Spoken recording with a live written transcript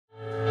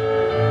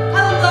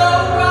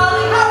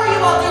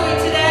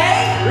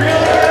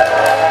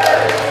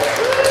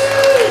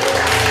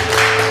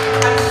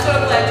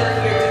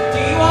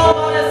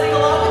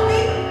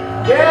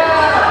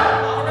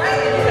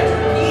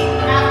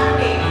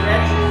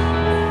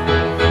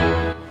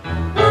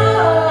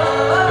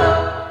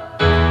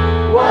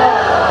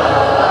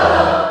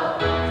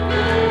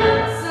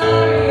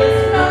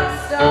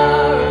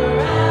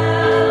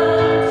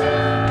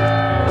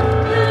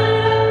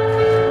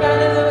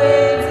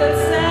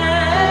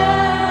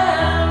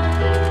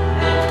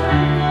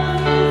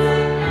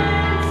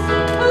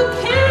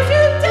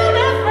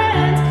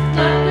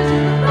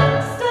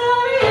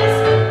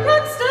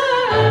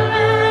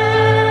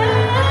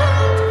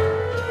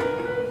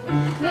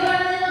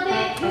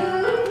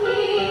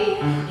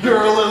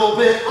You're a little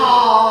bit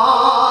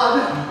odd.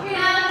 You're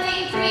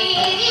nothing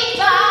created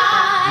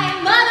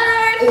by Mother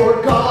Earth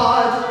Or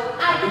God.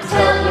 I can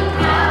tell you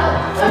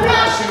how A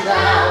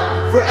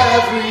rationale for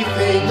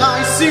everything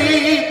I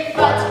see.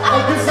 But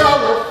a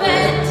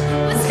Gazellephant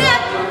was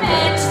never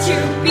meant to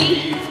be.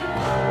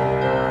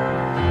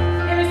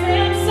 Maybe say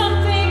I'm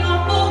something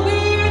awful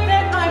weird,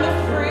 that I'm a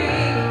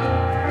freak.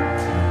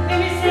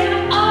 Maybe say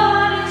I'm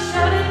odd and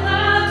shout it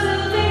loud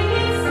till they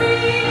can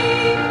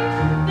speak.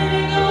 Then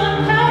you go on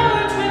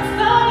power trips,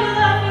 body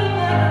laughing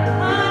like a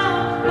clown.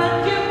 But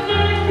you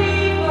can't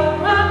keep a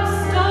rock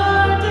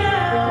star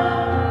down.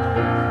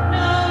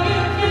 No,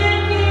 you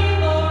can't keep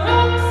a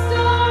rock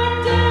star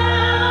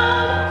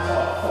down.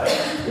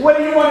 What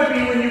do you want to be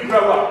when you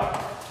grow up?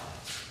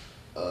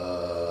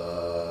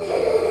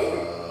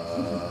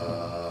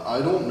 I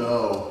don't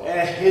know.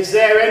 Is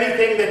there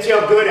anything that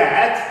you're good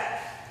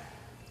at?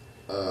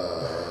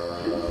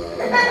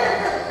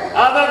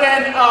 Other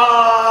than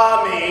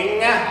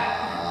arming.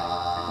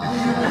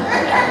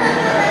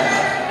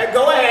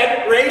 Go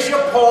ahead, raise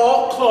your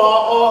paw,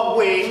 claw, or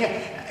wing.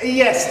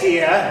 Yes,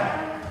 dear.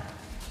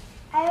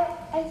 I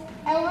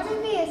want to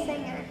be a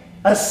singer.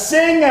 A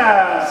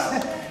singer.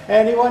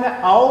 Anyone?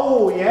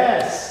 Oh,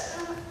 yes.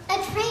 A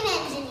train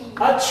engineer.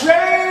 A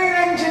train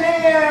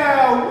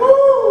engineer. Woo,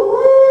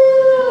 woo.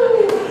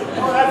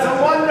 Oh, that's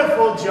a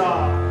wonderful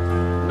job.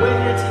 When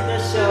your teeth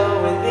are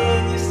showing,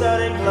 then you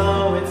started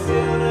glowing.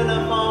 Soon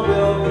enough, all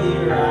will be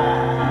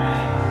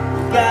right.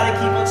 You gotta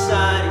keep on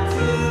shining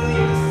till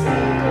you